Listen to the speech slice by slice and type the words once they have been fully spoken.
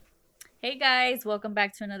Hey guys, welcome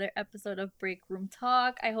back to another episode of Break Room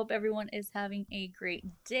Talk. I hope everyone is having a great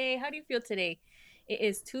day. How do you feel today? It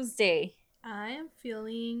is Tuesday. I am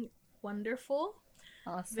feeling wonderful,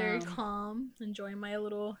 very Awesome. calm, enjoying my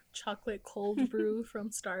little chocolate cold brew from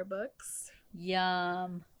Starbucks.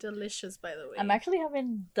 Yum. Delicious, by the I'm way. actually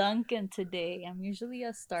having Dunkin' today. I'm usually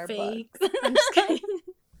a Starbucks. Fake. I'm just kidding.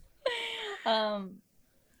 um,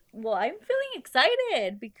 well, I'm feeling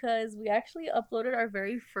excited because we actually uploaded our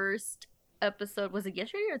very first episode. Was it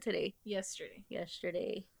yesterday or today? Yesterday.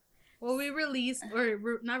 Yesterday. Well, we released, or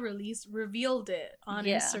not released, revealed it on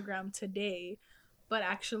Yeah. Instagram today, but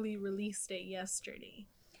actually released it yesterday.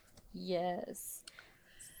 Yes.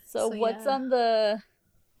 So So what's yeah. on the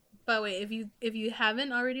But wait, if you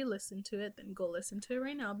haven't already listened to it, then go listen to it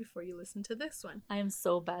right now before you listen to this one. I am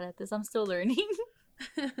so bad at this. I'm still learning.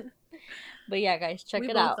 But yeah, guys, check We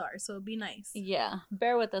it both out. are, so be nice. Yeah,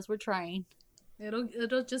 bear with us. We're trying.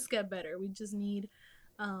 It'll just get better. We just need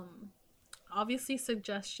um obviously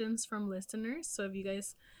suggestions from listeners. So if you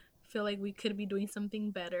guys feel like we could be doing something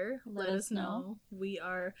better, Let let us us know. know. We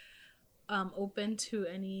are open to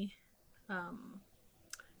any um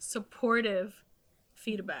supportive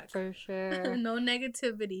feedback. For sure. No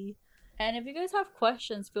negativity. And if you guys have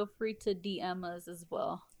questions, feel free to DM us as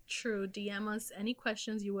well. True. DM us any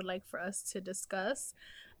questions you would like for us to discuss.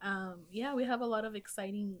 Yeah, we have a lot of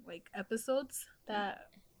exciting episodes that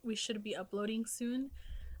we should be uploading soon.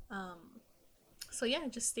 Um, so yeah,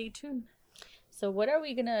 just stay tuned. So, what are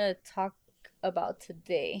we gonna talk about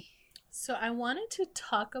today? So I wanted to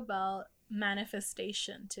talk about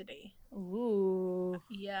manifestation today. Ooh.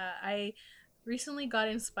 Yeah, I recently got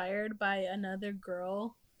inspired by another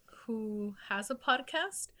girl who has a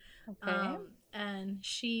podcast. Okay. And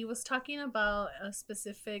she was talking about a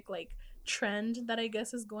specific trend that I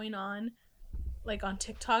guess is going on on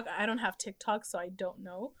TikTok. I don't have TikTok, so I don't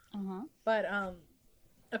know. Uh huh. But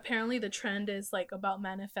apparently the trend is about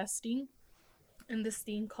manifesting and this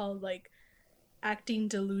thing called acting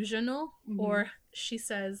delusional, Mm-hmm. or she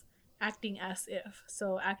says acting as if.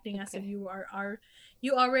 So acting as if Okay.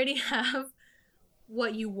 you already have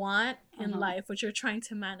what you want Uh in huh. life, what you're trying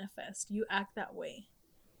to manifest. You act that way.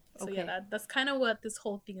 So yeah, Okay. that's kind of what this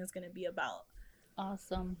whole thing is going to be about.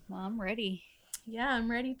 Awesome. Well, I'm ready. Yeah, I'm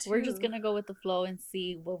ready We're just too. gonna go with the flow and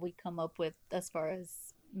see what we come up with as far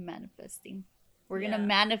as manifesting. We're gonna Yeah.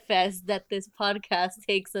 manifest that this podcast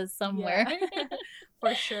takes us somewhere. Yeah.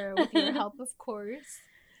 For sure, with your help of course.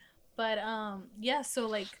 But yeah, so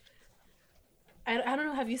I don't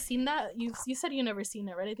know, have you seen that? You said you never seen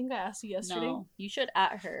it, right? I think I asked you yesterday. No, you should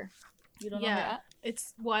at her. You don't know her Yeah. at?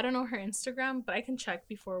 It's well, I don't know her Instagram, but I can check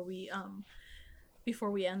before we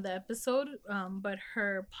end the episode. But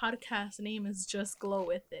her podcast name is Just Glow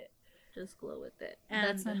With It. Just glow with it.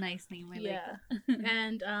 That's a And nice name. I like yeah. that.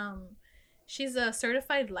 And she's a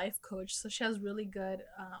certified life coach, so she has really good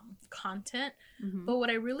content. Mm-hmm. But what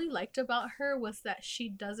I really liked about her was that she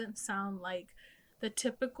doesn't sound like the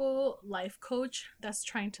typical life coach that's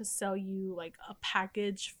trying to sell you a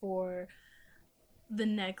package for the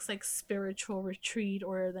next spiritual retreat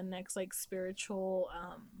or the next spiritual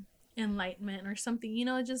enlightenment or something.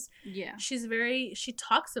 Just Yeah. she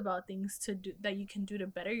talks about things to do that you can do to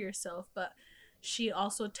better yourself, but she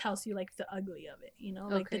also tells you the ugly of it, the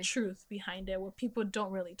Okay. truth behind it, what people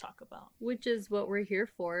don't really talk about. Which is what we're here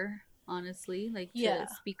for, honestly. Like to Yeah.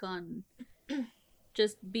 speak on,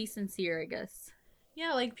 just be sincere, I guess.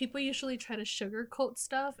 Yeah, people usually try to sugarcoat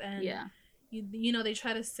stuff, and Yeah. they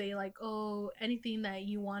try to say oh, anything that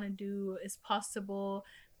you want to do is possible,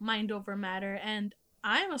 mind over matter. And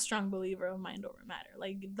I'm a strong believer of mind over matter.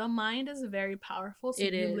 The mind is very powerful, so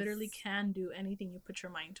It you is. literally can do anything you put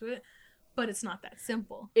your mind to it, but it's not that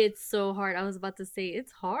simple. It's so hard. I was about to say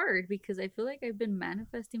it's hard because I feel like I've been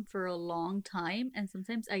manifesting for a long time, and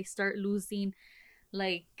sometimes I start losing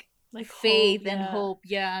like Hope, faith and yeah. hope.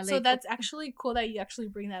 Yeah, So like that's actually cool that you actually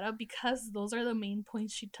bring that up, because those are the main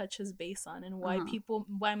points she touches base on, and uh-huh.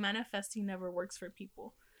 why manifesting never works for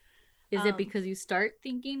people. Is it um because you start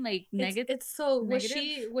thinking like it's so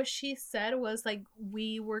negative? what she said was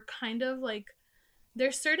we were kind of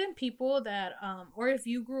there's certain people that or if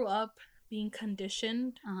you grew up being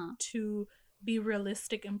conditioned Uh-huh. to be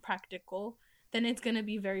realistic and practical, then it's going to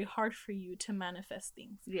be very hard for you to manifest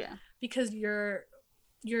things, Yeah. because your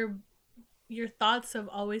your thoughts of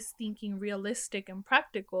always thinking realistic and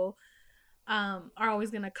practical are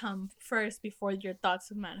always going to come first before your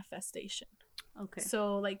thoughts of manifestation. Okay.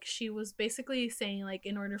 So she was basically saying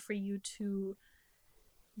in order for you to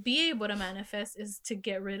be able to manifest is to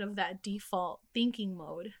get rid of that default thinking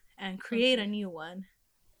mode and create Okay. a new one,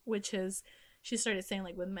 which is she started saying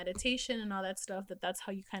like with meditation and all that stuff that's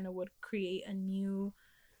how you kind of would create a new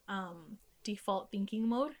default thinking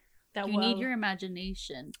mode that You need will. your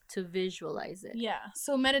imagination to visualize it. Yeah,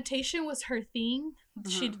 so meditation was her thing.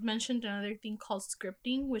 She Uh-huh. mentioned another thing called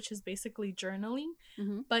scripting, which is basically journaling,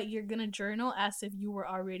 Mm-hmm. but you're gonna journal as if you were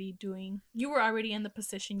already in the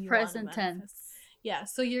position you want to Present manifest. tense. Yeah,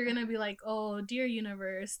 so you're gonna be like, oh, dear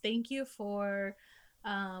universe, thank you for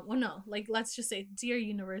well, no, like let's just say, dear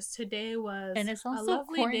universe, today was And it a sounds so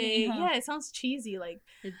lovely corny, day. huh? Yeah, it sounds cheesy. Like,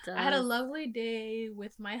 It I had a does. lovely day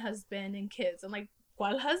with my husband and kids. I'm like,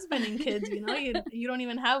 what husband and kids? You know, you don't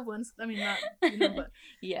even have one. I mean, not, you know, but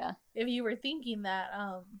Yeah. if you were thinking that,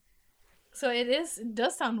 so it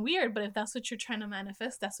does sound weird, but if that's what you're trying to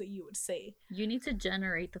manifest, that's what you would say. You need to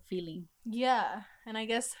generate the feeling. Yeah, and I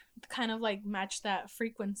guess kind of like match that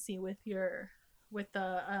frequency with with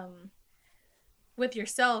the with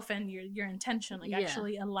yourself and your intention, like Yeah.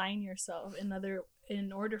 actually align yourself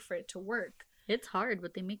in order for it to work. It's hard,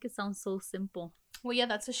 but they make it sound so simple. Well, yeah,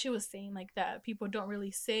 that's what she was saying, like that people don't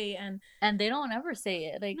really say, And they don't ever say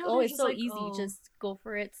it. Like, no, oh, they're it's just so like, easy. oh, Just go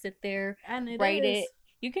for it. Sit there. and it Write is. it.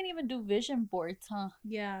 You can even do vision boards, huh?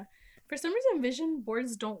 Yeah. For some reason, vision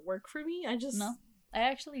boards don't work for me. No. I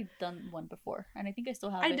actually done one before, and I think I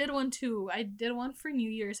still have I it. did one too. I did one for New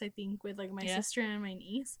Year's, I think, with like my sister and my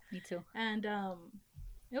niece. Me too. And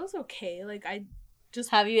it was okay. Like I just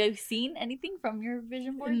Have you seen anything from your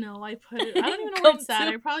vision board? no, I put it. I don't even know where it's at.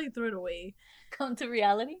 I probably threw it away. Come to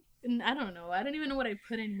reality. And I don't know. I don't even know what I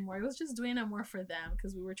put anymore. I was just doing it more for them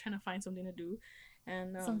because we were trying to find something to do.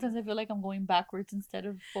 And sometimes I feel like I'm going backwards instead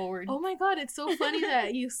of forward. Oh my god, it's so funny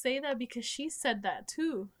that you say that because she said that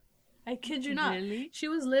too. I kid you not. Really? She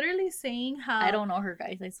was literally saying how I don't know her,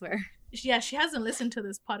 guys, I swear. Yeah, she hasn't listened to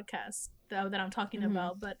this podcast that I'm talking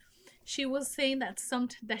about, but she was saying that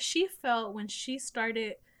that she felt when she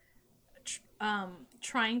started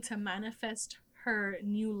trying to manifest her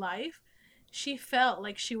new life, she felt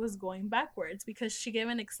like she was going backwards because she gave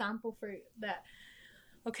an example for that.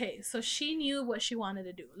 Okay, so she knew what she wanted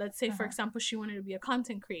to do. Let's say, for example, she wanted to be a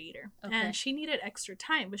content creator, and she needed extra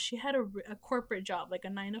time, but she had a corporate job, like a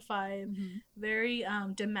 9 to 5, very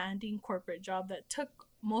demanding corporate job that took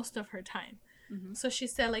most of her time. So she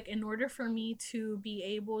said, like, in order for me to be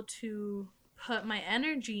able to put my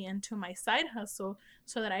energy into my side hustle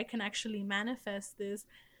so that I can actually manifest this,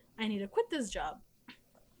 I need to quit this job.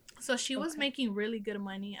 So she was making really good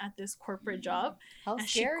money at this corporate job. How and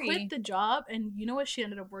scary. She quit the job, and you know what she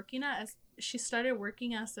ended up working at? She started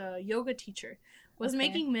working as a yoga teacher. Was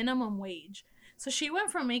making minimum wage. So she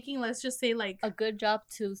went from making, let's just say, like a good job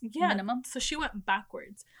to minimum. So she went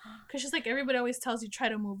backwards. Because she's like, everybody always tells you, try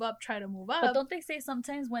to move up. But don't they say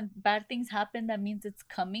sometimes when bad things happen, that means it's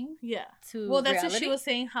coming? Yeah. To well, that's reality? what she was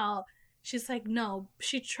saying, how she's like, no.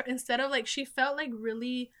 Instead of, like, she felt like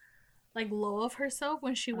really like low of herself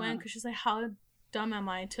when she went, because she's like, how dumb am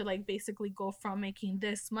I to like basically go from making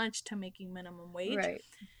this much to making minimum wage? Right.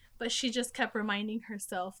 But she just kept reminding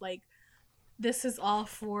herself, like, this is all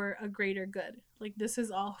for a greater good. Like, this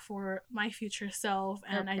is all for my future self,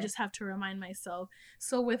 and I just have to remind myself.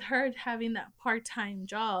 So with her having that part-time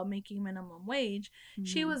job making minimum wage,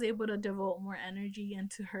 she was able to devote more energy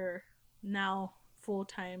into her now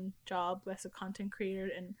full-time job as a content creator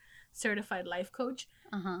and certified life coach.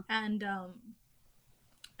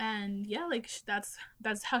 And yeah, like, that's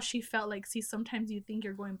how she felt. Like, see, sometimes you think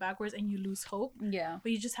you're going backwards and you lose hope,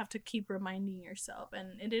 but you just have to keep reminding yourself,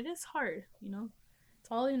 and it is hard, you know. It's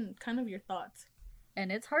all in kind of your thoughts,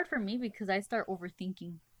 and it's hard for me because I start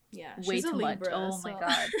overthinking way too much. Oh my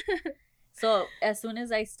god. So as soon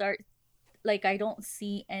as I start, like, I don't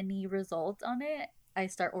see any result on it, I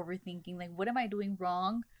start overthinking, like, what am I doing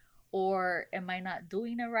wrong? Or am I not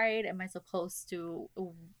doing it right? Am I supposed to,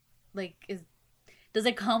 like, does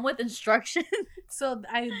it come with instructions? So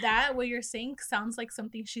what you're saying sounds like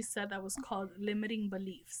something she said that was called limiting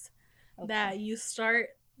beliefs. That you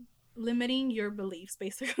start limiting your beliefs,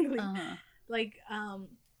 basically. Like,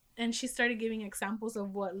 and she started giving examples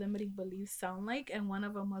of what limiting beliefs sound like, and one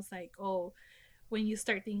of them was like, oh, when you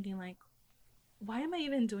start thinking like, why am I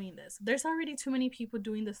even doing this? There's already too many people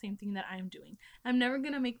doing the same thing that I'm doing. I'm never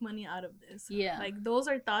gonna make money out of this. Yeah. Like, those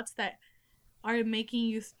are thoughts that are making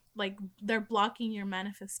you, like, they're blocking your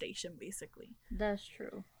manifestation, basically. That's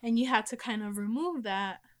true. And you had to kind of remove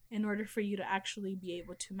that in order for you to actually be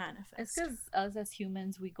able to manifest. It's because us as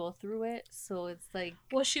humans, we go through it. So it's like,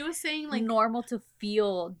 well, she was saying, like, normal to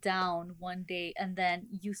feel down one day, and then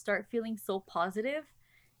you start feeling so positive.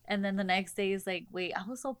 And then the next day is like, wait, I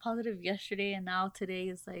was so positive yesterday, and now today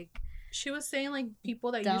is like... She was saying, like,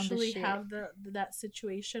 people that usually have that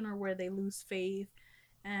situation, or where they lose faith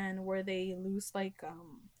and where they lose like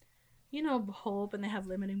hope, and they have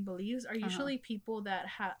limiting beliefs, are usually people that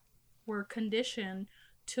were conditioned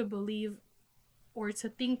to believe or to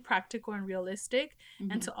think practical and realistic,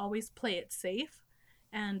 and to always play it safe,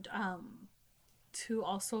 and to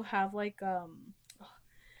also have like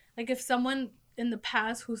if someone in the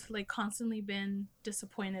past who's like constantly been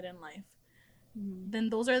disappointed in life, then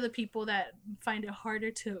those are the people that find it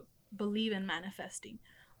harder to believe in manifesting.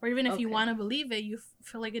 Or even if you want to believe it, you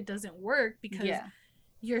feel like it doesn't work because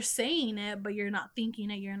you're saying it, but you're not thinking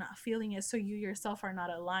it, you're not feeling it, so you yourself are not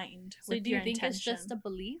aligned with your intention. So do you think it's just a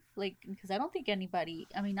belief? Like, because I don't think anybody,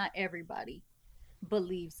 I mean, not everybody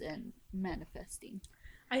believes in manifesting.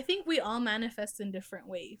 I think we all manifest in different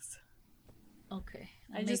ways. Okay,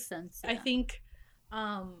 that makes sense. Yeah. I think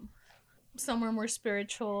some are more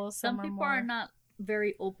spiritual. Some people are not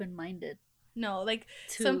very open-minded. No, like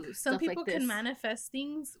some people can manifest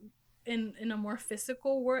things in a more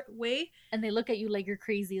physical way, and they look at you like you're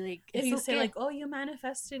crazy. Like, if you say like, oh, you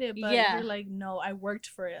manifested it, but you're like, no, I worked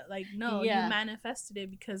for it. Like, no, you manifested it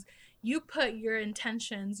because you put your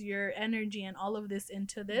intentions, your energy, and all of this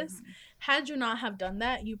into this. Had you not have done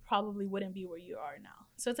that, you probably wouldn't be where you are now.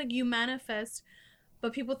 So it's like you manifest,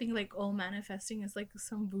 but people think like, oh, manifesting is like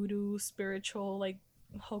some voodoo spiritual, like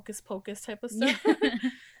hocus pocus type of stuff.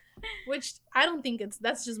 Which I don't think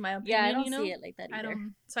that's just my opinion. Yeah, I don't see it like that either.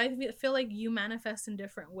 So I feel like you manifest in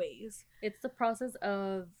different ways. It's the process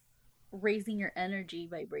of raising your energy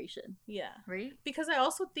vibration. Yeah. Right? Because I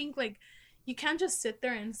also think like you can't just sit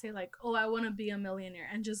there and say like, oh, I want to be a millionaire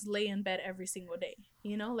and just lay in bed every single day.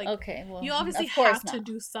 You know? Like, okay, well, you obviously have to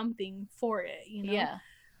do something for it, you know? Yeah.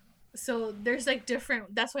 So there's like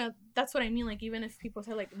different, that's what I mean. Like, even if people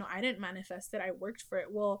say like, no, I didn't manifest it, I worked for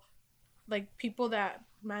it. Well, like people that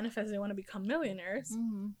manifest they want to become millionaires,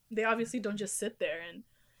 they obviously don't just sit there and,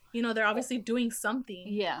 you know, they're obviously doing something.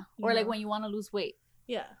 Yeah. Or like when you want to lose weight.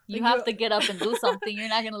 Yeah. You have to get up and do something. You're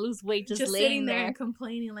not going to lose weight just laying sitting there and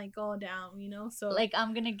complaining like, go down, you know? So like,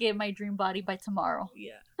 I'm going to get my dream body by tomorrow.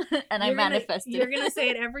 Yeah. And I manifested it. You're going to say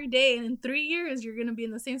it every day, and in 3 years you're going to be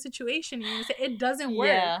in the same situation. You're going to say it doesn't work.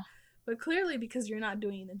 Yeah. But clearly because you're not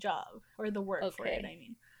doing the job or the work for it, I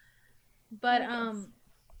mean. But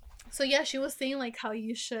so yeah, she was saying like how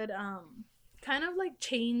you should kind of like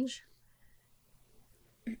change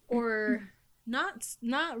or not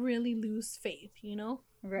really lose faith, you know?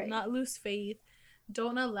 Right. Not lose faith.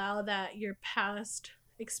 Don't allow that your past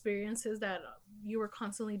experiences that you were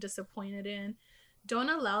constantly disappointed in, don't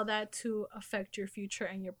allow that to affect your future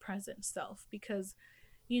and your present self, because,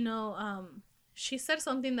 you know, she said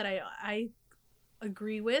something that I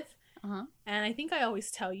agree with. And I think I always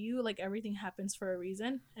tell you, like, everything happens for a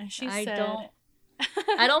reason. And she said...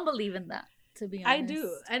 I don't believe in that, to be honest. I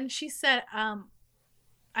do. And she said,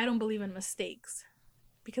 I don't believe in mistakes.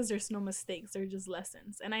 Because there's no mistakes. They're just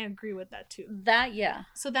lessons. And I agree with that, too. That, yeah.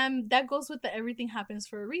 So then that goes with the everything happens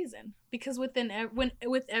for a reason. Because with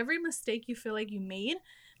every mistake you feel like you made,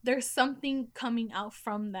 there's something coming out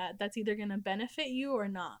from that that's either going to benefit you or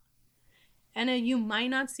not. And you might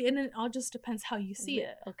not see it, and it all just depends how you see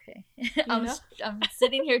it. Okay. I'm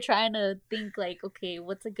sitting here trying to think, like, okay,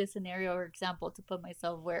 what's a good scenario or example to put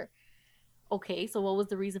myself where, okay, so what was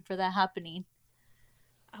the reason for that happening?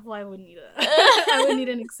 Well, I would need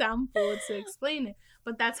an example to explain it.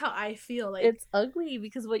 But that's how I feel. Like, it's ugly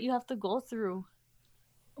because what you have to go through.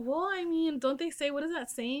 Well, I mean, don't they say, what is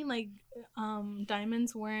that saying? Like,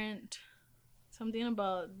 diamonds weren't... Something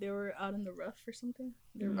about they were out in the rough or something.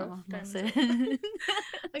 Rough diamonds.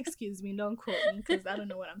 Excuse me, don't quote me because I don't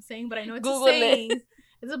know what I'm saying, but I know it's a saying.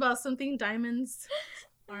 It's about something diamonds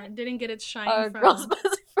didn't get its shine from. Girl's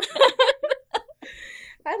best friend.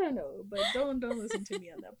 I don't know, but don't listen to me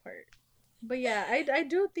on that part. But yeah, I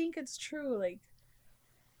do think it's true. Like,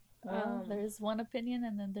 there's one opinion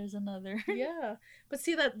and then there's another. Yeah, but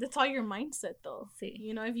see that's all your mindset though. See,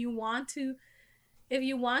 you know, if you want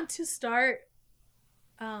to start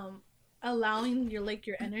allowing your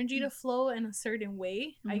energy to flow in a certain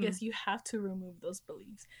way, I guess you have to remove those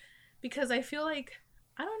beliefs, because I feel like,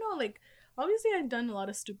 I don't know, like, obviously I've done a lot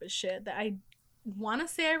of stupid shit that I want to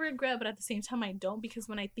say I regret, but at the same time I don't, because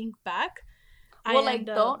when I think back,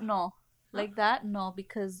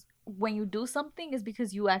 because when you do something is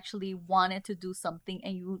because you actually wanted to do something,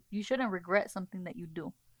 and you shouldn't regret something that you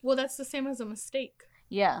do. Well, that's the same as a mistake.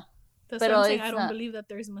 Yeah, that's what I'm saying. I don't believe that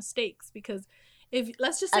there's mistakes, because if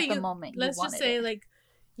let's just say like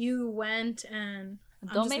you went and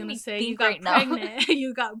don't make me say you got pregnant.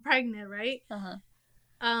 You got pregnant, right?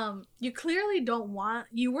 You clearly don't want,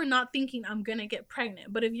 you were not thinking I'm gonna get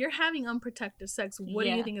pregnant, but if you're having unprotected sex, what do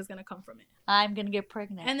you Yeah. think is gonna come from it? I'm gonna get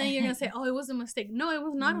pregnant. And then you're gonna say, oh, it was a mistake. No, it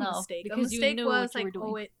was not a No, mistake. A because you mistake knew was what you were like,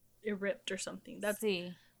 oh, doing. it ripped or something. That's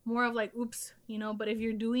See. more of like, oops, you know. But if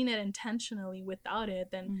you're doing it intentionally without it,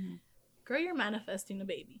 then Mm-hmm. girl, you're manifesting a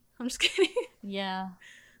baby. I'm just kidding. Yeah,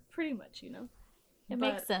 Pretty much, you know. it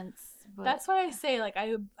But makes sense. But that's why I say, like,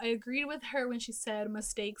 I agreed with her when she said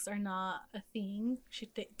mistakes are not a thing.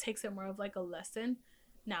 She takes it more of like a lesson.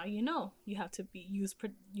 Now you know you have to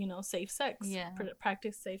safe sex. Yeah.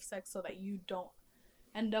 Practice safe sex so that you don't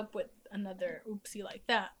end up with another oopsie like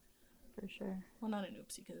that. for sure. Well, not an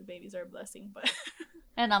oopsie because babies are a blessing, but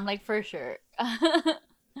And I'm like, for sure.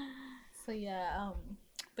 so yeah.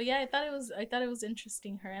 But yeah, I thought it was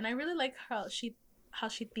interesting her, and I really like how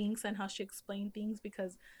she thinks and how she explained things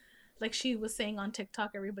because like she was saying on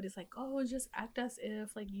TikTok, everybody's like, "Oh, just act as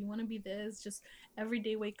if like you want to be this. Just every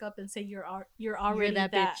day wake up and say you're already You're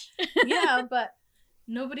that bitch. Yeah, but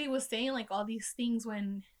nobody was saying like all these things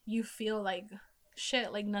when you feel like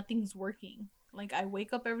shit, like nothing's working. Like I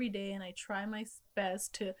wake up every day and I try my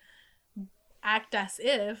best to act as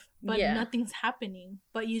if, but Yeah. nothing's happening.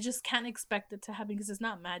 But you just can't expect it to happen because it's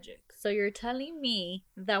not magic. So you're telling me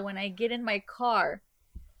that when I get in my car,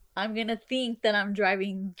 I'm gonna think that I'm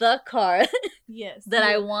driving the car Yes. that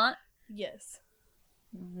I want? Yes.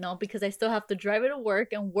 No, because I still have to drive it to work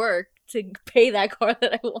and work to pay that car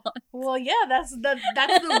that I want. Well, yeah, that's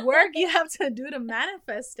the work you have to do to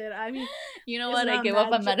manifest it. I mean, You know it's what? I not give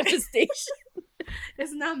up on magic. manifestation.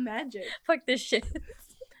 It's not magic. Fuck this shit.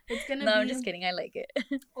 It's gonna No, be. I'm just kidding. I like it.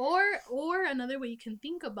 Or another way you can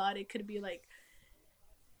think about it could be like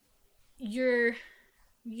you're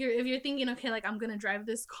if you're thinking, okay, like I'm gonna drive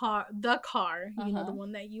this car, the car, you know, the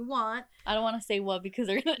one that you want. I don't want to say what because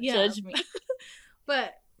they're gonna Yeah. judge me.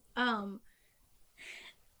 But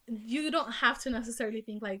you don't have to necessarily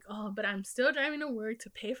think like, oh, but I'm still driving to work to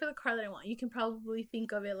pay for the car that I want. You can probably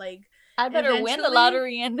think of it like I better win the eventually-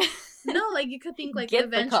 lottery and No, like you could think like Get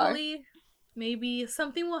the car. eventually maybe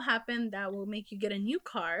something will happen that will make you get a new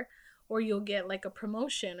car, or you'll get like a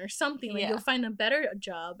promotion or something. Like Yeah. you'll find a better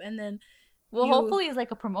job, and then well, you- hopefully it's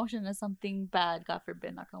like a promotion or something bad. God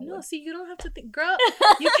forbid, not gonna no, wood. see, you don't have to think, girl.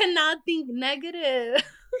 You cannot think negative.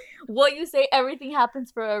 What you say, everything happens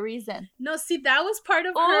for a reason. No, see, that was part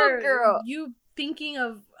of Oh, her. girl. You thinking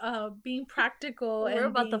of being practical. We're and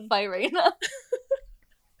about to being- fight right now.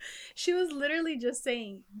 She was literally just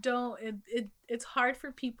saying, don't. It's hard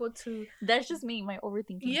for people to. That's just me, my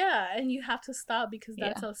overthinking. Yeah, and you have to stop because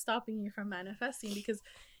that's Yeah. what's stopping you from manifesting, because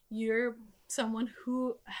you're someone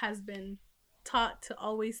who has been taught to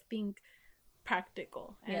always think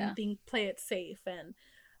practical and Yeah. play it safe and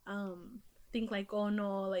think like, oh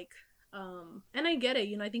no, like and I get it,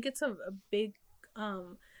 you know, I think it's a big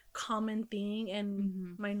common thing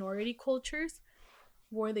in minority cultures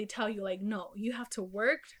where they tell you like, no, you have to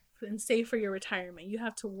work and save for your retirement, you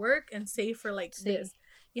have to work and save for like this,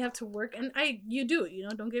 you have to work, and you do, you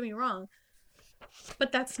know, don't get me wrong,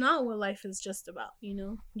 but that's not what life is just about, you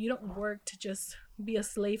know. You don't work to just be a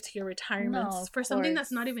slave to your retirement No, for something course.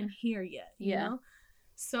 that's not even here yet, you Yeah. know.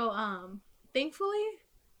 So thankfully,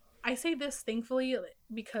 I say this thankfully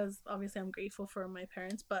because obviously I'm grateful for my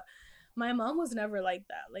parents, but my mom was never like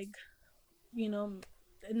that, like, you know,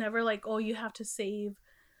 never like, oh, you have to save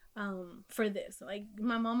for this. Like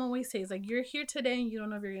my mom always says, like, you're here today and you don't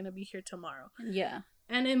know if you're gonna be here tomorrow. Yeah.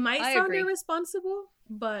 And it might I sound agree. irresponsible,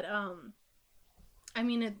 but I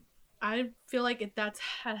mean, I feel like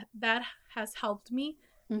that has helped me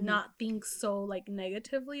not think so like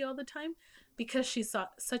negatively all the time, because she's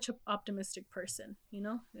such an optimistic person, you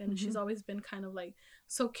know, and she's always been kind of like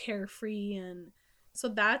so carefree, and so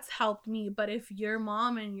that's helped me. But if your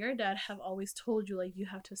mom and your dad have always told you like you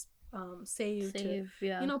have to save to,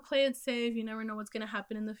 yeah. you know, play it safe, you never know what's gonna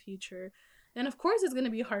happen in the future, then of course it's gonna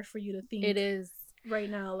be hard for you to think It is. right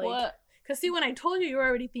now, like. What? Because see, when I told you, you were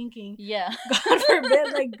already thinking, Yeah. God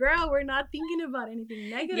forbid, like, girl, we're not thinking about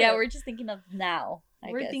anything negative. Yeah, we're just thinking of now.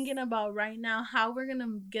 We're guess. thinking about right now how we're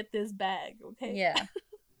gonna get this bag, okay? Yeah.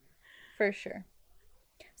 For sure.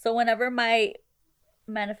 So whenever my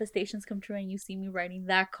manifestations come true and you see me riding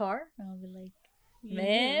that car, I'll be like,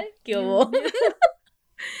 man, ¿qué hubo?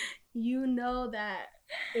 You know that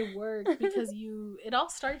it worked because it all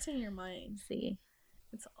starts in your mind. See.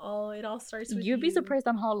 It all starts with You'd be surprised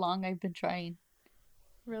on how long I've been trying.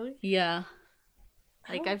 Really? Yeah.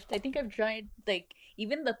 Like I think I've tried like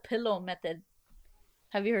even the pillow method.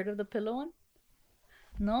 Have you heard of the pillow one?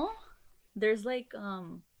 No? There's like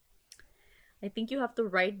I think you have to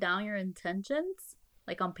write down your intentions,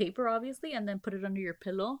 like on paper obviously, and then put it under your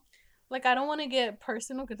pillow. like I don't want to get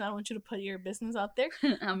personal because I don't want you to put your business out there. I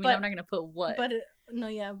mean, but I'm not gonna put what. but no,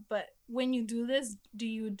 yeah. But when you do this, do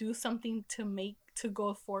you do something to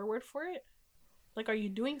go forward for it? Like, are you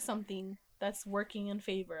doing something that's working in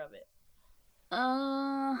favor of it?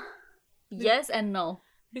 Uh, yes and no.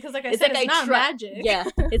 Because, like I It's said, like it's I not try. magic. Yeah,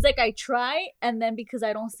 it's like I try, and then because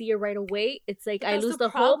I don't see it right away, it's like But I that's lose the the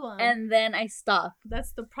hope, problem. and then I stop.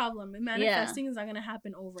 That's the problem. Yeah. Manifesting is not gonna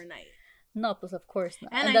happen overnight. No, pues of course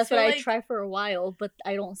not. And And I that's what feel I like try for a while, but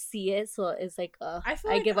I don't see it, so it's like I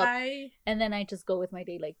feel I like give up, and then I just go with my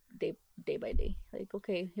day, like day by day. Like,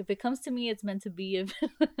 okay, if it comes to me, it's meant to be. If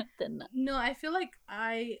then not. no, I feel like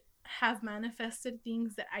I have manifested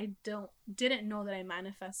things that I didn't know that I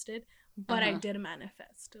manifested, but I did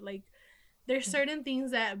manifest. Like, there's certain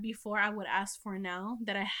things that before I would ask for now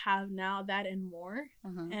that I have now, that and more.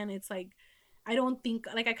 And it's like I don't think,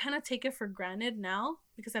 like, I kind of take it for granted now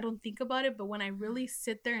because I don't think about it, but when I really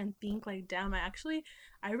sit there and think, like, damn,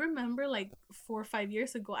 I remember like 4 or 5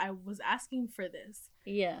 years ago I was asking for this.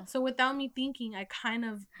 Yeah. So without me thinking, I kind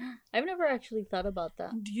of I've never actually thought about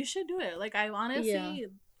that. you should do it. Like, I honestly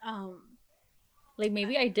like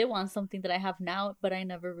maybe I did want something that I have now, but I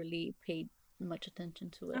never really paid much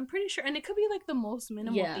attention to it. I'm pretty sure, and it could be like the most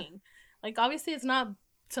minimal thing. Like, obviously it's not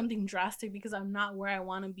something drastic because I'm not where I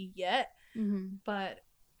want to be yet. But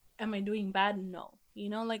am I doing bad? No. You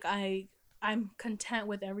know, like I'm content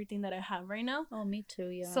with everything that I have right now. Oh, me too.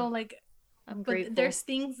 Yeah. So like, I'm but grateful. there's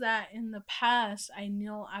things that in the past I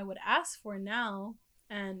know I would ask for now,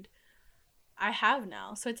 and I have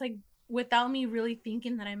now. So it's like without me really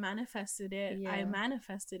thinking that I manifested it, I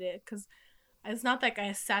manifested it because it's not like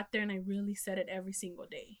I sat there and I really said it every single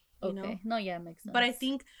day. You know? No, yeah, it makes sense. But I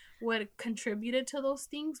think what contributed to those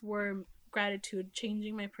things were gratitude,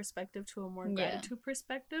 changing my perspective to a more gratitude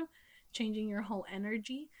perspective, changing your whole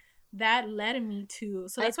energy. That led me to,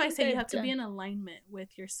 so that's why I say you have to be in alignment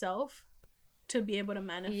with yourself to be able to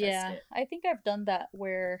manifest it. I think I've done that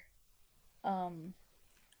where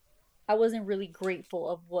I wasn't really grateful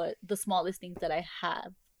of what the smallest things that I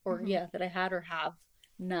have or that I had or have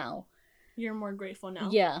now. You're more grateful now.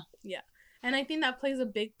 Yeah. And I think that plays a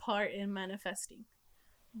big part in manifesting.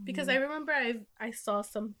 Because I remember I saw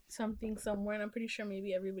something somewhere, and I'm pretty sure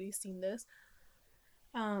maybe everybody's seen this.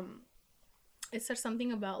 It said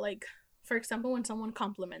something about, like, for example, when someone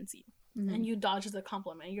compliments you and you dodge the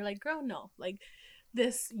compliment, you're like, girl, no, like,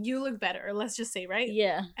 this, you look better, let's just say, right?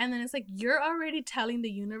 Yeah. And then it's like you're already telling the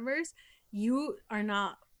universe you are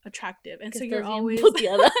not attractive, and so you're always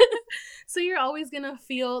so you're always gonna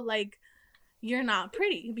feel like you're not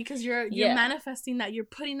pretty because you're manifesting that, you're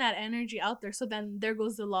putting that energy out there. So then there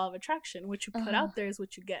goes the law of attraction. What you put out there is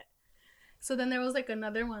what you get. So then there was like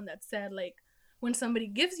another one that said, like, when somebody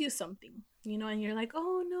gives you something, you know, and you're like,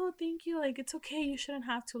 oh no, thank you, like, it's okay, you shouldn't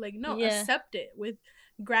have to, like, no, accept it with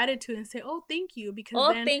gratitude and say, oh, thank you,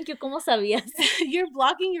 because then thank you, ¿cómo sabías? You're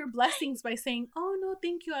blocking your blessings by saying, oh no,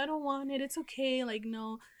 thank you, I don't want it, it's okay, like,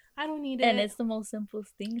 no, I don't need it. And it's the most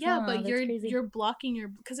simplest thing. Yeah, but you're blocking your,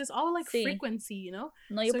 because it's all like frequency, you know.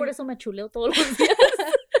 No, yo por eso me chuleo todos los días.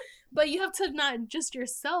 But you have to, not just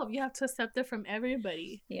yourself, you have to accept it from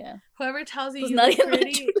everybody. Yeah. Whoever tells you you look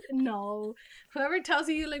pretty, no. Whoever tells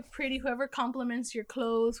you look pretty, whoever compliments your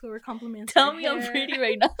clothes, whoever compliments Tell me I'm pretty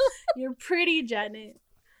right now. You're pretty, Janet.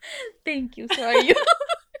 Thank you. So are you.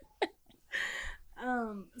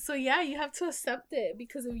 So yeah, you have to accept it,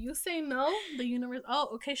 because if you say no, the universe,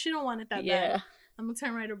 oh, okay, she don't want it that bad. I'm gonna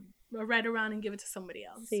turn right around and give it to somebody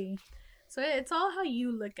else. See. So it's all how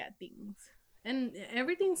you look at things, and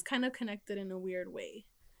everything's kind of connected in a weird way.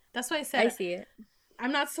 That's why I said I see it.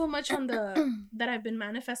 I'm not so much on the that I've been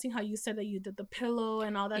manifesting, how you said that you did the pillow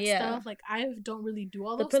and all that stuff. Like, I don't really do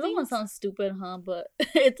all those things. The pillow one sounds stupid, huh? But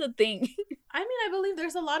it's a thing. I mean, I believe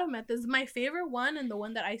there's a lot of methods. My favorite one, and the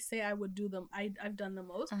one that I say I would do them, I've done the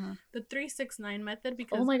most, the 3-6-9 method,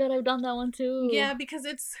 because oh my god, I've done that one too. Yeah, because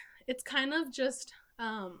it's kind of just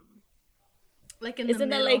like in Isn't the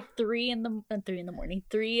middle. That like 3 in the morning,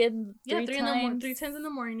 3 times? 3 times in the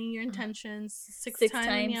morning, your intentions, 6 times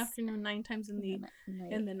in the afternoon, 9 times in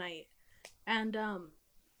the night. And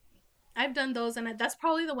I've done those, and that's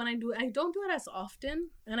probably the one I do. I don't do it as often,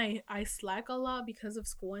 and I slack a lot because of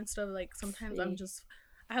school and stuff. Like, sometimes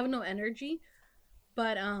I have no energy,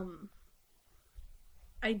 but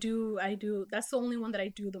I do. That's the only one that I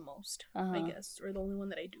do the most, I guess, or the only one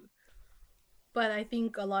that I do. But I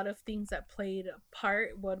think a lot of things that played a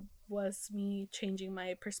part was me changing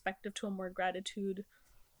my perspective to a more gratitude.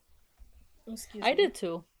 I did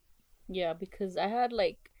too. Yeah, because I had,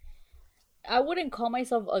 like, I wouldn't call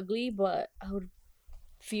myself ugly, but I would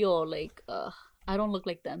feel like I don't look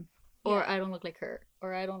like them. or I don't look like her,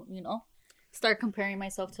 or I don't, start comparing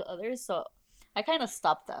myself to others. So I kind of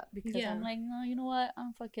stopped that because I'm like, no, you know what?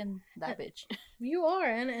 I'm fucking that bitch. You are,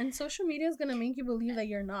 and social media is gonna make you believe that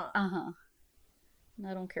you're not.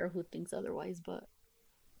 I don't care who thinks otherwise, but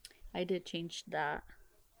I did change that.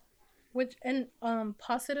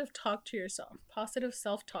 Positive talk to yourself, positive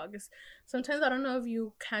self-talk is sometimes I don't know if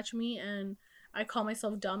you catch me and I call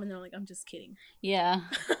myself dumb and they're like, I'm just kidding. Yeah.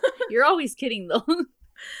 You're always kidding though.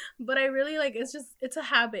 But I really it's a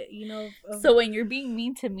habit, So when you're being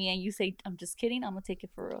mean to me and you say I'm just kidding, I'm gonna take it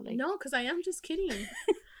for real. Like, no, because I am just kidding.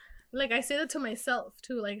 Like, I say that to myself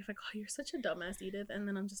too. Like, if oh, you're such a dumbass, Edith, and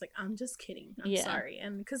then I'm just like, I'm just kidding. I'm sorry,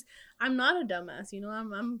 and because I'm not a dumbass,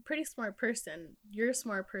 I'm a pretty smart person. You're a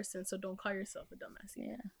smart person, so don't call yourself a dumbass.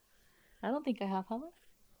 Yeah, I don't think I have.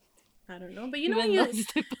 I don't know, but no, you just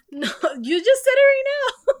said it right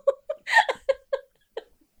now.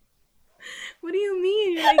 What do you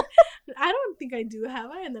mean? You're like, I don't think I do, have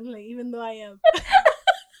I? And then like, even though I am,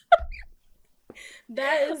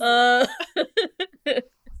 that is.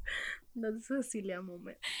 That's a Cecilia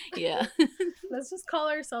moment. Yeah. Let's just call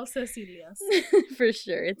ourselves Cecilias. For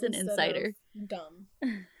sure. It's an insider. Dumb.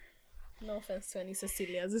 No offense to any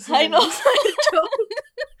Cecilias. I know.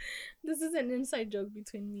 This is an inside joke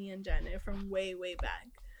between me and Janet from way, way back.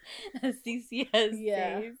 CCS.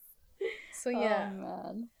 Yeah. Days. So yeah.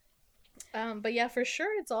 Oh, man. But yeah, for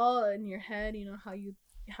sure it's all in your head, how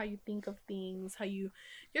you think of things,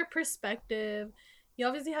 your perspective. You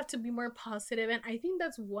obviously have to be more positive, and I think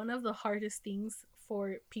that's one of the hardest things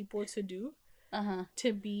for people to do.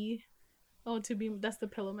 To be that's the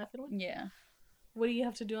pillow method one? Yeah. What do you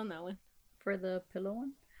have to do on that one? For the pillow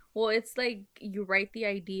one? Well, it's like you write the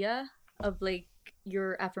idea of like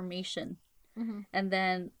your affirmation. And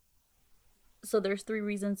then so there's 3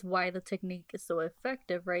 reasons why the technique is so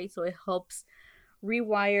effective, right? So it helps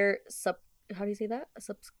rewire how do you say that?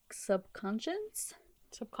 Subconscious?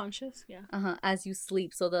 Subconscious, yeah. As you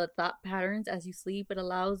sleep. So the thought patterns as you sleep, it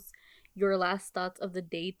allows your last thoughts of the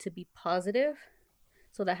day to be positive.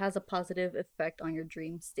 So that has a positive effect on your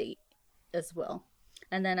dream state as well.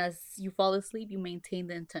 And then as you fall asleep, you maintain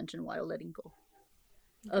the intention while letting go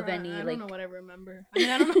of any I don't know what I remember. I mean,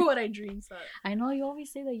 I don't know what I dream. So I know you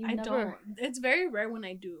always say that you never. Don't. It's very rare when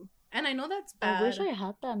I do, and I know that's bad. I wish I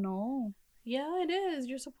had that. No. Yeah, it is.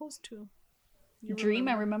 You're supposed to. Dream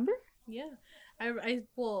and remember? Yeah,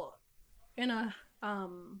 well, in a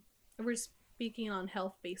we're speaking on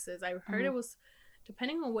health basis. I heard it was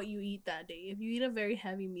depending on what you eat that day. If you eat a very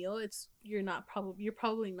heavy meal, you're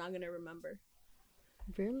probably not gonna remember.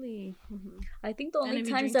 Really? I think the only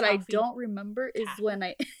times that I don't remember is when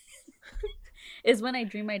I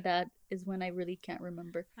dream my dad is when I really can't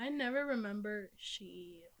remember. I never remember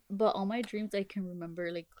shit. But all my dreams I can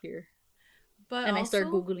remember like clear. But and also, I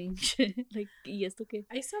start Googling shit. Like, yes, okay.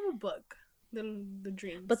 I used to have a book, the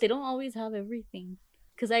dreams. But they don't always have everything.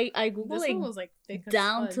 Because I Google this one was like thick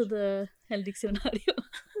down as to the El Diccionario.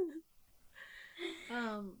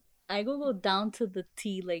 I Google down to the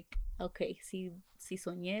T, like, okay, si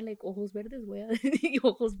soñé, like, ojos verdes,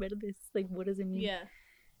 ojos verdes, like, what does it mean? Yeah.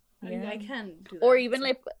 I can't do that. Or even,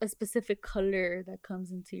 like, a specific color that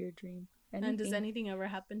comes into your dream. Anything. And does anything ever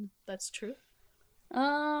happen that's true?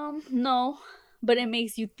 No. But it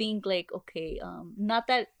makes you think, like, okay, not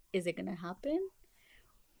that is it gonna happen,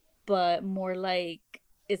 but more like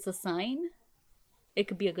it's a sign. It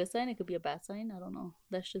could be a good sign, it could be a bad sign, I don't know.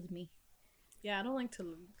 That's just me. Yeah, I don't like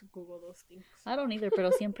to Google those things. I don't either,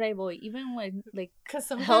 pero siempre ahí voy. Even when, like, because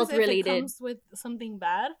sometimes health if related. It comes with something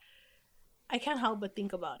bad, I can't help but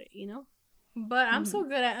think about it, But I'm so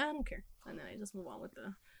good at, I don't care. And then I just move on with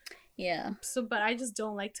the... Yeah. So, but I just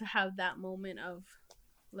don't like to have that moment of,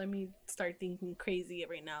 let me start thinking crazy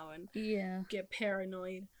right now and get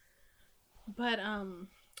paranoid. But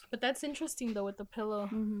that's interesting though with the pillow.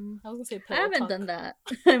 I was gonna say pillow. I haven't done that.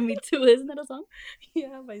 Me too. Isn't that a song?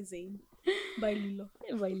 Yeah, by Zayn. By Lilo.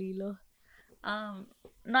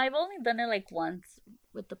 No, I've only done it like once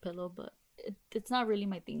with the pillow, but it's not really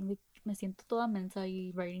my thing. Like, me siento toda mensa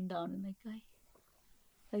y writing down and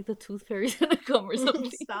like the tooth fairy's gonna come or something.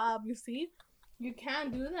 Stop, you see? You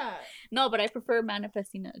can't do that. No, but I prefer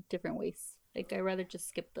manifesting it different ways. Like, I'd rather just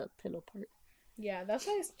skip the pillow part. Yeah, that's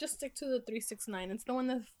why I just stick to the 369. It's the one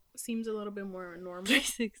that seems a little bit more normal.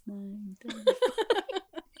 369.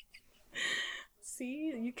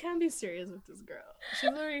 See, you can't be serious with this girl. She's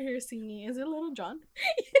over here singing. Is it Little John?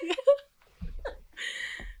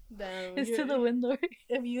 Damn, it's to the window.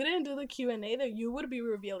 If you didn't do the Q&A, then you would be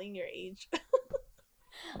revealing your age.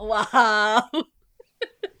 Wow.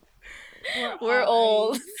 We're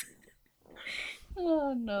old.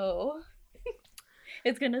 Oh no.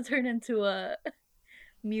 It's gonna turn into a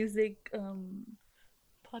music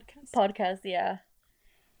Podcast. podcast, yeah.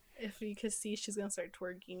 If you could see, she's gonna start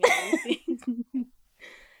twerking and everything.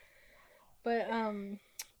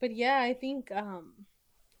 But yeah, I think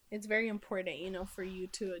it's very important, for you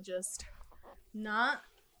to just not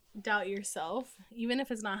doubt yourself, even if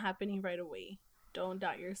it's not happening right away. Don't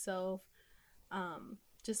doubt yourself.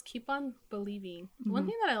 Just keep on believing. One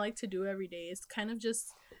thing that I like to do every day is kind of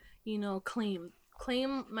just, claim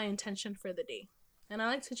my intention for the day, and I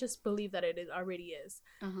like to just believe that it already is,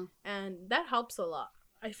 and that helps a lot.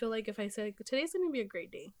 I feel like if I say today's gonna be a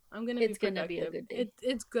great day, I'm gonna be productive. Gonna be a good day.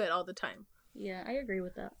 It's good all the time. Yeah, I agree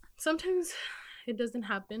with that. Sometimes it doesn't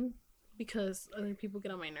happen because other people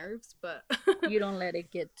get on my nerves, but you don't let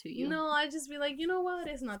it get to you. No, I just be like, you know what?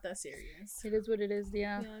 It's not that serious. It is what it is,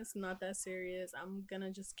 yeah. Yeah, it's not that serious. I'm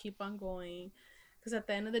gonna just keep on going, because at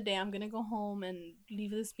the end of the day, I'm gonna go home and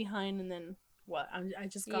leave this behind, and then what? I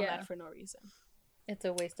just got mad for no reason. It's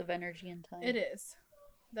a waste of energy and time. It is.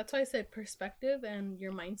 That's why I said perspective and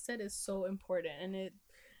your mindset is so important, and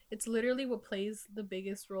it's literally what plays the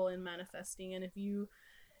biggest role in manifesting. And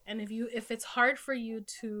if it's hard for you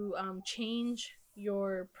to change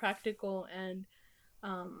your practical and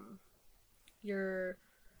your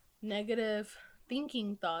negative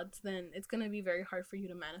thinking thoughts, then it's going to be very hard for you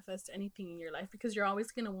to manifest anything in your life, because you're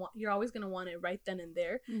always going to want it right then and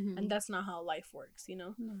there, and that's not how life works.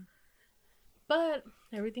 But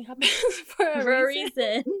everything happens for a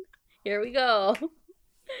reason. Here we go.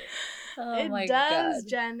 It does, God.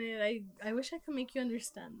 Janet. I wish I could make you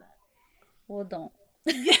understand that. Well, don't.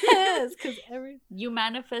 Yes, because you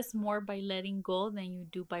manifest more by letting go than you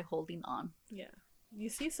do by holding on. Yeah. You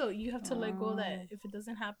see, so you have to let go that if it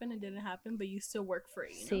doesn't happen, it didn't happen, but you still work for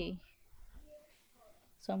it. See.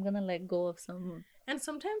 So I'm gonna let go of some. And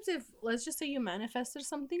sometimes, if let's just say you manifested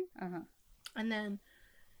something, and then,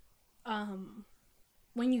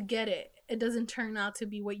 when you get it, it doesn't turn out to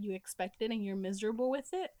be what you expected, and you're miserable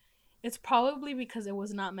with it. It's probably because it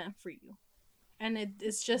was not meant for you. And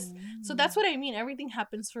it's just so that's what I mean. Everything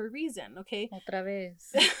happens for a reason, okay? Otra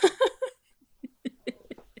vez.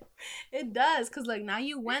 It does, because like now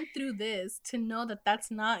you went through this to know that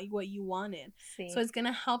that's not what you wanted. Sí. So it's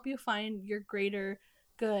gonna help you find your greater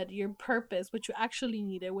good, your purpose, what you actually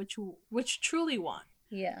needed, what you truly want.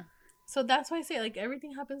 Yeah. So that's why I say, like,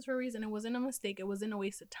 everything happens for a reason. It wasn't a mistake. It wasn't a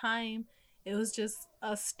waste of time. It was just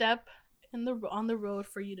a step on the road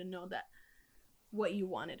for you to know that what you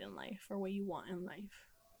wanted in life, or what you want in life.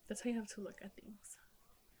 That's how you have to look at things.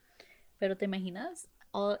 Pero te imaginas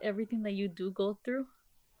everything that you do go through,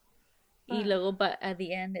 y luego, but at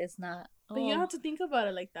the end it's not. But you don't have to think about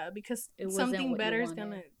it like that, because something better is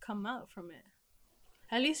gonna come out from it.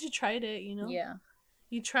 At least you tried it, Yeah.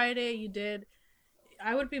 You tried it. You did.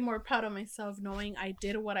 I would be more proud of myself knowing I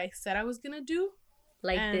did what I said I was gonna do.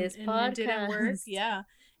 Like this podcast. And it didn't work. Yeah.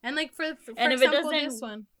 And like for and example, this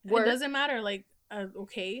one, it doesn't matter. Like,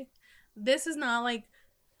 okay, this is not like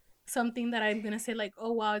something that I'm gonna say like,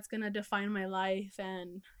 oh wow, it's gonna define my life,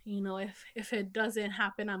 and if it doesn't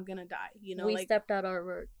happen, I'm gonna die. We stepped out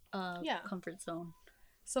our comfort zone.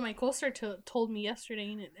 So my co-star told me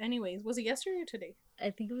yesterday. Anyways, was it yesterday or today? I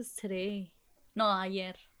think it was today. No,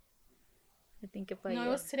 ayer. I think it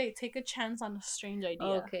was today. Take a chance on a strange idea.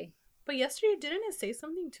 Oh, okay. But yesterday, didn't it say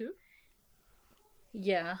something too?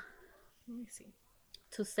 Yeah. Let me see.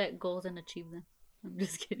 To set goals and achieve them. I'm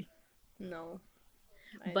just kidding. No.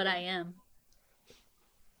 I am.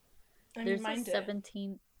 There's a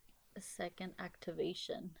 17-second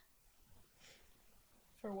activation.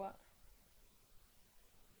 For what?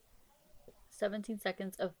 17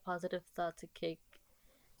 seconds of positive thought to kick.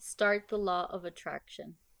 Start the law of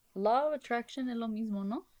attraction. Law of attraction es lo mismo,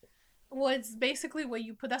 ¿no? Well, it's basically what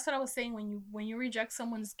you put. That's what I was saying. When you reject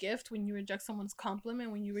someone's gift, when you reject someone's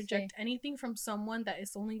compliment, when you reject anything from someone that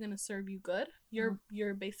is only going to serve you good, you're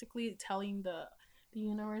basically telling the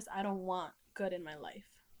universe, I don't want good in my life.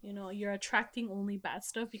 You're attracting only bad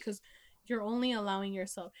stuff, because you're only allowing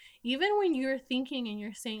yourself. Even when you're thinking and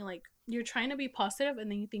you're saying, like, you're trying to be positive,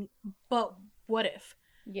 and then you think, but what if?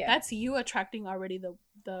 Yeah. That's you attracting already the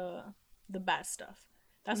bad stuff.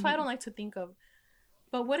 That's why I don't like to think of,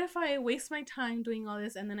 but what if I waste my time doing all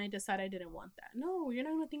this and then I decide I didn't want that? No, you're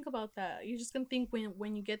not going to think about that. You're just going to think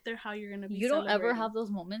when you get there how you're going to be You don't ever have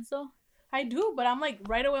those moments, though? I do, but I'm like,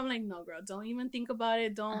 right away, I'm like, no, girl, don't even think about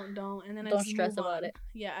it. Don't. And then I just stress move about on. it.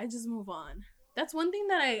 Yeah, I just move on. That's one thing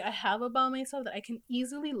that I have about myself, that I can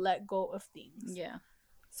easily let go of things. Yeah.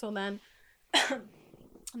 So then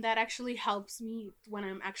that actually helps me when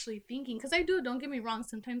I'm actually thinking. Because don't get me wrong,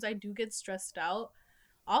 sometimes I do get stressed out.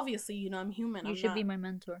 Obviously, I'm human. You should be my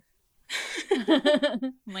mentor.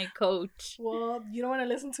 My coach. Well, you don't want to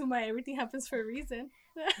listen to my everything happens for a reason.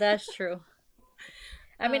 That's true.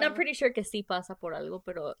 I mean, I'm pretty sure que sí pasa por algo,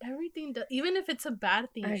 pero everything even if it's a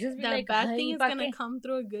bad thing, I just be that like, bad thing is pa gonna qué? come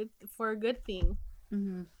through for a good thing.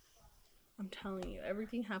 Mm-hmm. I'm telling you,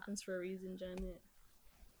 everything happens for a reason, Janet.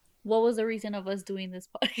 What was the reason of us doing this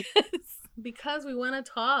podcast? Because we want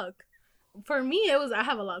to talk. For me, it was I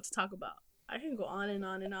have a lot to talk about. I can go on and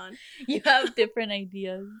on and on. You have different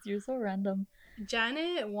ideas. You're so random.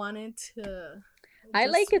 Janet wanted to I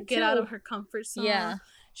like it get too. out of her comfort zone. Yeah.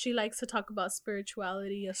 She likes to talk about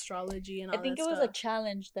spirituality, astrology, and all that stuff. I think it was a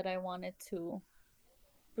challenge that I wanted to.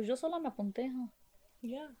 Pues yo sola me apunté, huh?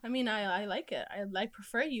 Yeah. I mean, I like it. I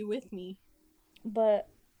prefer you with me. But,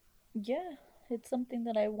 yeah. It's something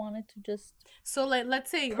that I wanted to just. So, like, let's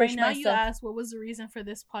say right now you asked what was the reason for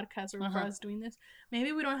this podcast or for us doing this.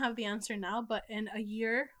 Maybe we don't have the answer now, but in a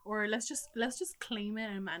year, or let's just claim it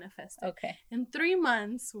and manifest it. Okay. In 3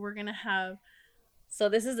 months, we're gonna have. So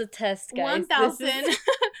this is a test, guys.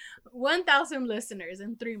 1,000 listeners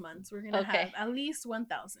in 3 months. We're gonna have at least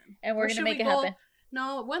 1,000, and we're gonna make it happen.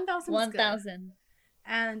 No, 1,000. 1,000.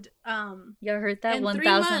 And you heard that? In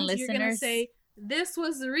 1,000 listeners. You're gonna say, this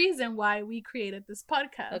was the reason why we created this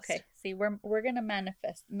podcast. Okay, see, we're gonna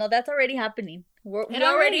manifest. No, that's already happening. We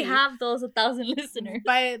already have those 1,000 listeners.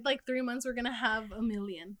 By like 3 months, we're gonna have 1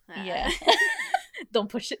 million. Yeah. Don't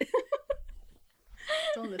push it.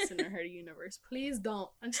 Don't listen to her, universe. Please don't.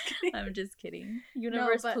 I'm just kidding.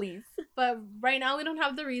 Universe, no, please. But right now we don't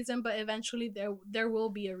have the reason, but eventually there will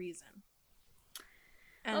be a reason.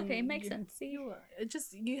 And okay, makes sense. See,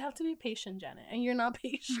 you have to be patient, Janet, and you're not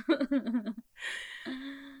patient.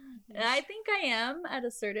 I think I am at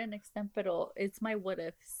a certain extent, but it's my what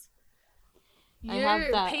ifs.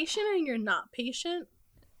 You're patient and you're not patient.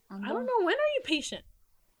 I don't know, when are you patient?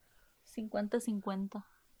 50-50.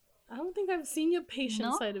 I don't think I've seen your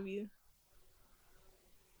patient side of you.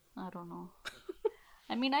 I don't know.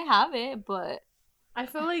 I mean, I have it, but I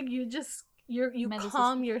feel like you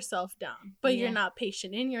calm yourself down, but you're not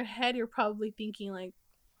patient. In your head, you're probably thinking like,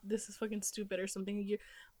 "This is fucking stupid" or something.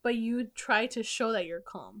 But you try to show that you're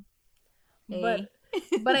calm. But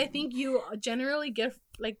I think you generally get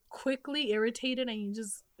like quickly irritated, and you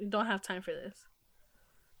just don't have time for this.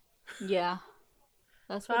 Yeah,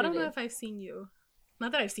 that's. So I don't know if I've seen you.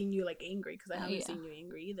 Not that I've seen you like angry, because I haven't seen you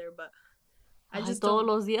angry either. But I just todos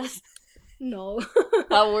los días. No.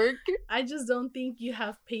 At work? I just don't think you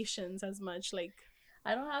have patience as much. Like,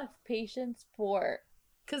 I don't have patience for.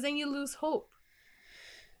 Because then you lose hope.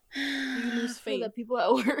 You lose faith. For the people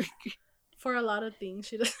at work. For a lot of things,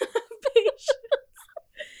 she doesn't have patience.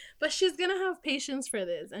 But she's gonna have patience for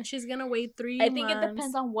this, and she's gonna wait 3 months. I think it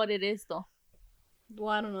depends on what it is, though. Well,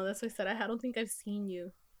 I don't know. That's what I said. I don't think I've seen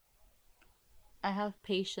you. I have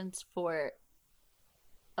patience for.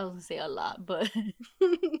 I was gonna say a lot, but.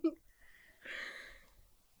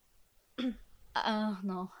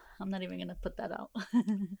 No, I'm not even gonna put that out.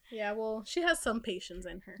 Yeah, well, she has some patience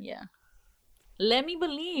in her. Yeah. Let me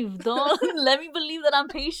believe. Don't let me believe that I'm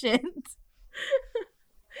patient.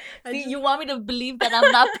 See, you want me to believe that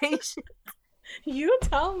I'm not patient? You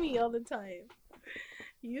tell me all the time.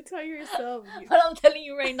 You tell yourself. But I'm telling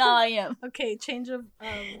you right now, I am. Okay, change of.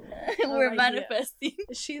 We're manifesting.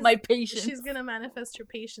 My patience. She's gonna manifest her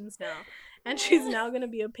patience now. And she's now going to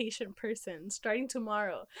be a patient person starting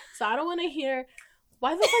tomorrow. So I don't want to hear,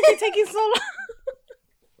 why the fuck are you taking so long?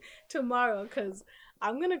 Tomorrow, because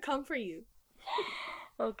I'm going to come for you.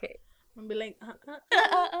 Okay. I'm going to be like,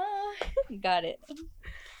 Got it.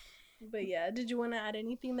 But yeah, did you want to add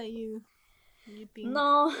anything that you think?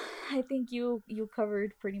 No, I think you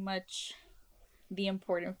covered pretty much the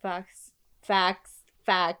important facts. Facts.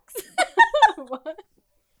 What?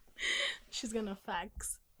 She's going to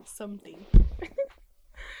fax something.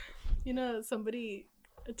 You know, somebody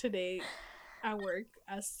today at work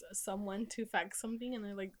asked someone to fax something, and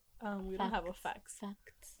they're like, we don't have a fax.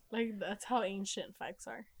 Facts. Like, that's how ancient fax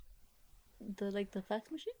are. The fax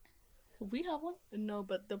machine? We have one. No,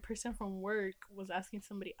 but the person from work was asking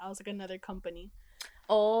somebody else, like another company.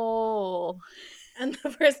 Oh. And the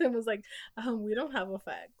person was like, we don't have a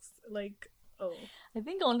fax. Like, oh. I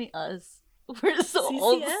think only us. We're so CCS?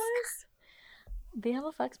 old. They have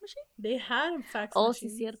a fax machine? They had a fax Sí, machine.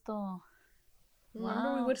 cierto.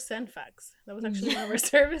 Remember, we would send fax. That was actually one of our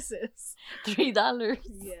services. $3.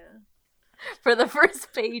 Yeah. For the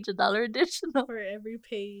first page, $1 additional. For every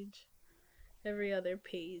page. Every other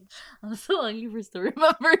page. I'm so ugly for still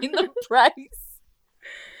remembering the price.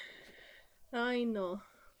 I know.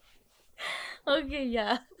 Okay,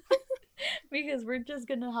 yeah. Because we're just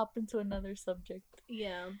gonna hop into another subject.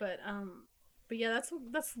 Yeah, but But yeah,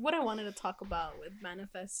 that's what I wanted to talk about with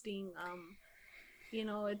manifesting. You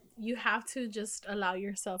know, you have to just allow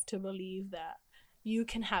yourself to believe that you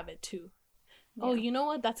can have it too. Yeah. Oh, you know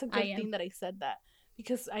what? That's a good thing that I said that,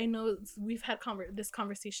 because I know we've had this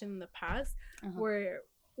conversation in the past where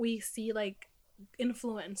we see like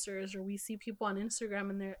influencers, or we see people on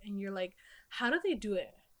Instagram, and you're like, how do they do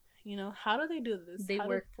it? You know, how do they do this? They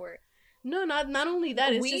work for it. No, not only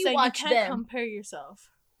that. It's just like you can't compare yourself.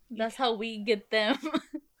 That's how we get them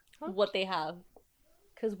what they have.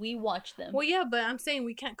 Because we watch them. Well, yeah, but I'm saying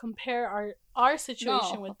we can't compare our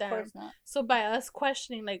situation with them. Of course not. So by us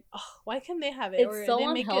questioning, like, oh, why can't they have it? It's so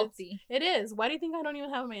unhealthy. It is. Why do you think I don't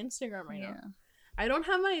even have my Instagram right now? I don't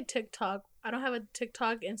have my TikTok. I don't have a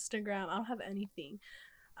TikTok, Instagram. I don't have anything.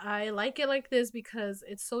 I like it like this because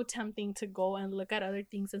it's so tempting to go and look at other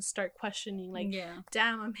things and start questioning, like,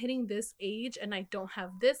 damn, I'm hitting this age and I don't have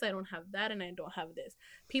this, I don't have that, and I don't have this.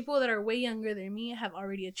 People that are way younger than me have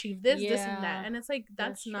already achieved this, this, and that. And it's like,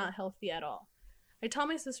 that's not healthy at all. I tell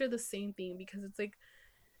my sister the same thing, because it's like,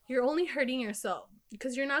 you're only hurting yourself,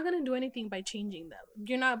 because you're not going to do anything by changing them.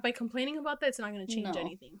 You're not, by complaining about that, it's not going to change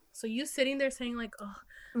anything. So you sitting there saying like, oh,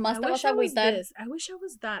 I wish I was this. I wish I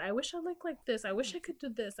was that. I wish I looked like this. I wish I could do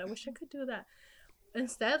this. I wish I could do that.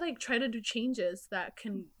 Instead, like, try to do changes that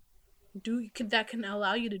can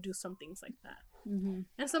allow you to do some things like that.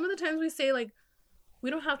 And some of the times we say, like, we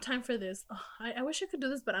don't have time for this. Oh, I wish I could do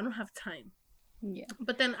this, but I don't have time. Yeah.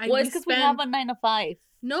 But then it's because we have a 9 to 5.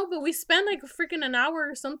 No, but we spend like freaking an hour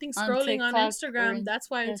or something scrolling on Instagram. That's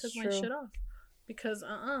why I took my shit off. Because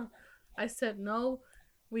I said no.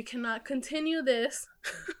 We cannot continue this.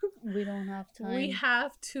 We don't have time. We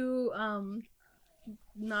have to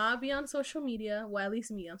not be on social media. Well, at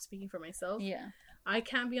least me. I'm speaking for myself. Yeah. I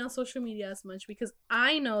can't be on social media as much because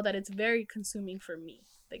I know that it's very consuming for me.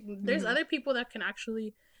 Like, there's other people that can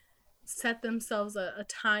actually set themselves a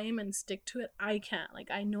time and stick to it. I can't. Like,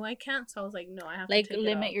 I know I can't. So I was like, no, I have to take it off. Like,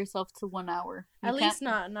 limit yourself to 1 hour. At least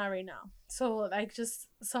not right now. So, like, just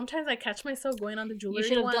sometimes I catch myself going on the jewelry. You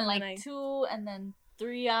should have done like 2 and then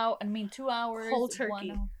 3 hours. 2 hours. Whole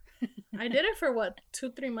turkey. I did it for what,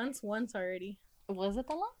 2-3 months once already. Was it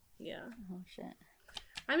that long? Yeah. Oh shit.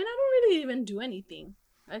 I mean, I don't really even do anything.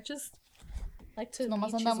 I just like to.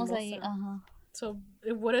 Nomás andamos ahí. So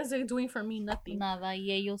what is it doing for me? Nothing. Nada. Y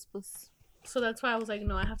ellos pues. So that's why I was like,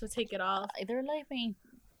 no, I have to take it off. Their life ain't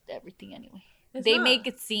everything anyway. They make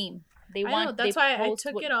it seem. They want. I know, that's why I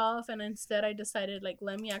took it off, and instead I decided, like,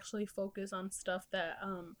 let me actually focus on stuff that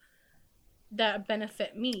that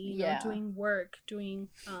benefit me. You know, doing work, doing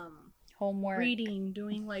homework, reading,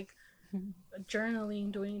 doing like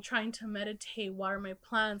journaling, trying to meditate, water my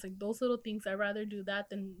plants, like those little things. I'd rather do that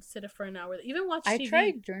than sit for an hour. Even watch TV. I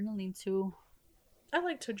tried journaling too. I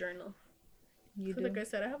like to journal. You do? Like I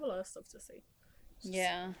said, I have a lot of stuff to say.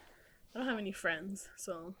 Yeah. I don't have any friends,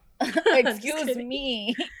 so. Excuse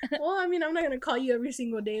me. Well, I mean, I'm not gonna call you every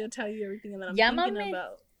single day to tell you everything that I'm thinking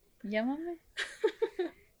about. Llámame.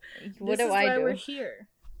 What do I do? This is why we're here,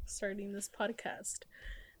 starting this podcast,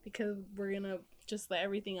 because we're gonna just let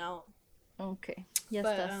everything out. Okay. Yes.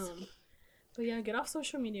 But yeah, get off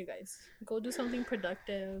social media, guys. Go do something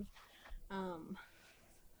productive.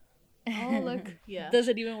 Oh look, yeah. Does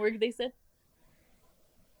it even work? They said.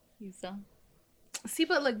 You saw. See,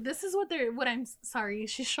 but like, this is what I'm sorry.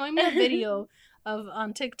 She's showing me a video of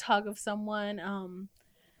on TikTok of someone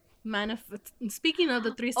speaking of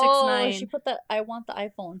the 369. Oh, she put I want the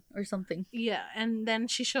iPhone or something. Yeah, and then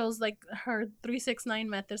she shows like her 369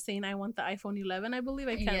 method saying I want the iPhone 11, I believe.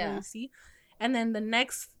 I can't really see. And then the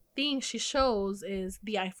next thing she shows is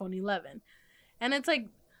the iPhone 11. And it's like,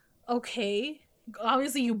 okay,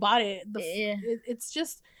 obviously you bought it. It's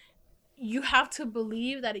just, you have to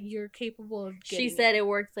believe that you're capable of getting it. She said it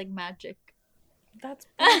works like magic. That's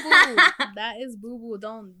boo-boo. That is boo-boo.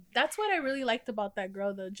 That's what I really liked about that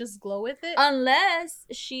girl, though. Just glow with it. Unless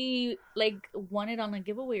she, like, won it on a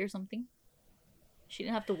giveaway or something. She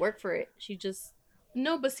didn't have to work for it. She just...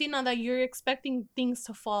 No, but see, now that you're expecting things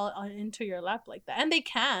to fall into your lap like that. And they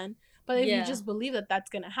can. But if you just believe that that's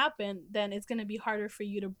going to happen, then it's going to be harder for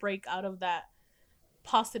you to break out of that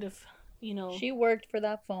positive... You know, she worked for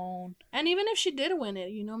that phone. And even if she did win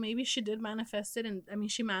it, you know, maybe she did manifest it, and I mean,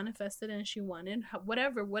 she manifested and she won it,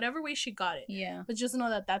 whatever way she got it. Yeah. But just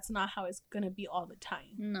know that that's not how it's gonna be all the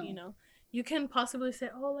time. No. You know, you can possibly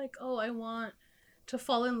say, I want to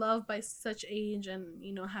fall in love by such age and,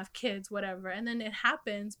 you know, have kids, whatever, and then it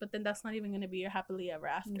happens, but then that's not even gonna be your happily ever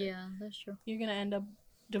after. Yeah, that's true. You're gonna end up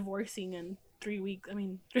divorcing in 3 weeks. I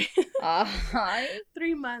mean,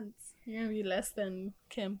 3 months. You're gonna be less than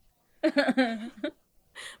Kim.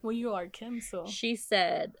 Well, you are Kim, so. She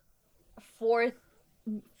said fourth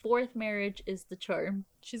fourth marriage is the charm.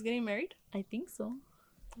 She's getting married? I think so.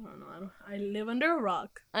 I don't know. I live under a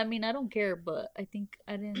rock. I mean, I don't care, but I think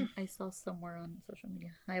I saw somewhere on social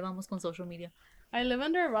media. Ahí vamos con social media. I live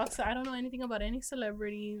under a rock, so I don't know anything about any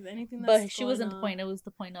celebrities, anything that's But she wasn't the point. It was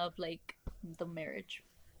the point of, like, the marriage.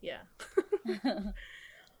 Yeah.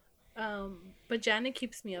 But Janet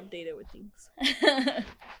keeps me updated with things.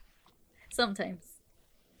 Sometimes.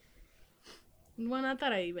 Well, not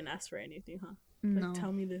that I even asked for anything, huh? No. Like,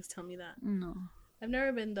 tell me this, tell me that. No. I've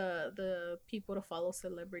never been the people to follow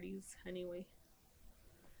celebrities anyway.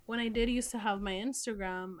 When I did used to have my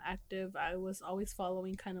Instagram active, I was always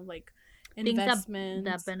following kind of like investments.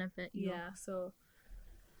 That benefit you. Yeah, so.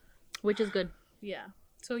 Which is good. Yeah.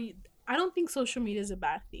 So I don't think social media is a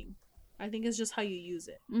bad thing. I think it's just how you use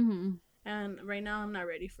it. Mm-hmm. And right now I'm not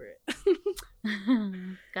ready for it.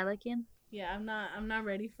 Cada quien. Yeah, I'm not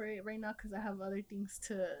ready for it right now because I have other things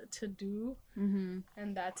to do,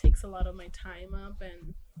 and that takes a lot of my time up,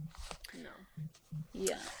 and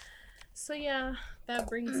yeah. So yeah, that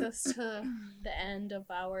brings us to the end of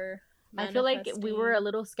our I feel like we were a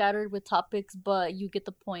little scattered with topics, but you get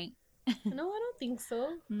the point. No, I don't think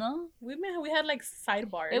so. No, we had like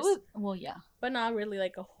sidebars. It was yeah, but not really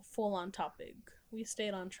like a full on topic. We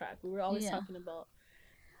stayed on track. We were always talking about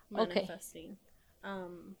manifesting.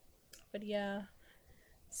 But yeah,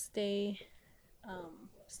 stay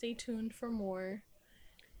tuned for more,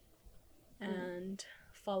 and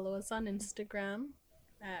follow us on Instagram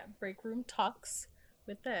at Break Room Talks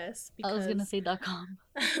with the S. Because I was gonna say .com.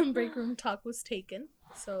 Break Room Talk was taken,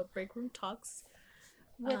 so Break Room Talks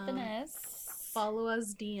with an S. Follow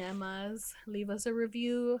us, DM us, leave us a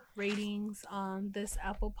review, ratings on this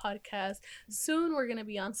Apple podcast. Soon we're gonna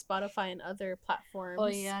be on Spotify and other platforms. Oh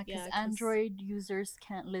yeah, because Android users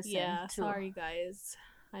can't listen. Yeah, to... sorry guys,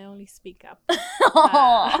 I only speak Apple.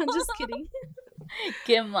 I'm just kidding.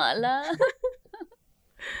 Qué mala.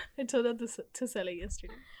 I told that to Sally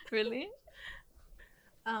yesterday. Really?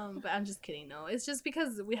 But I'm just kidding. No, it's just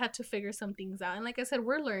because we had to figure some things out, and like I said,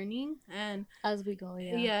 we're learning, and as we go,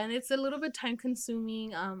 yeah, and it's a little bit time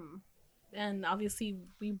consuming. And obviously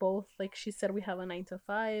we both, like she said, we have a 9 to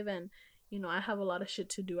 5, and I have a lot of shit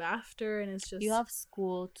to do after, and it's just you have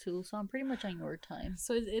school too, so I'm pretty much on your time.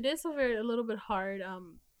 So it is a little bit hard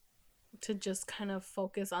to just kind of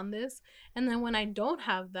focus on this, and then when I don't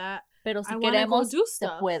have that, pero si I want to go do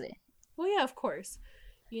stuff. Se puede. Well, yeah, of course,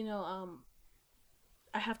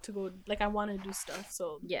 I have to go, like, I want to do stuff.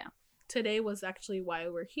 So yeah, today was actually why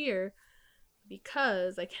we're here,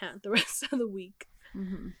 because I can't the rest of the week.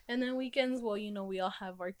 And then weekends, well, we all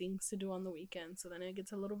have our things to do on the weekend, so then it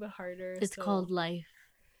gets a little bit harder. It's called life.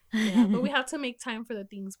 Yeah, but we have to make time for the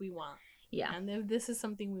things we want. Yeah, and if this is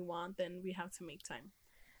something we want, then we have to make time.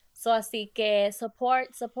 So así que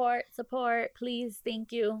support, please.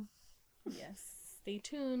 Thank you. Yes, stay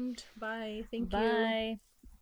tuned. Bye. Thank you. Bye.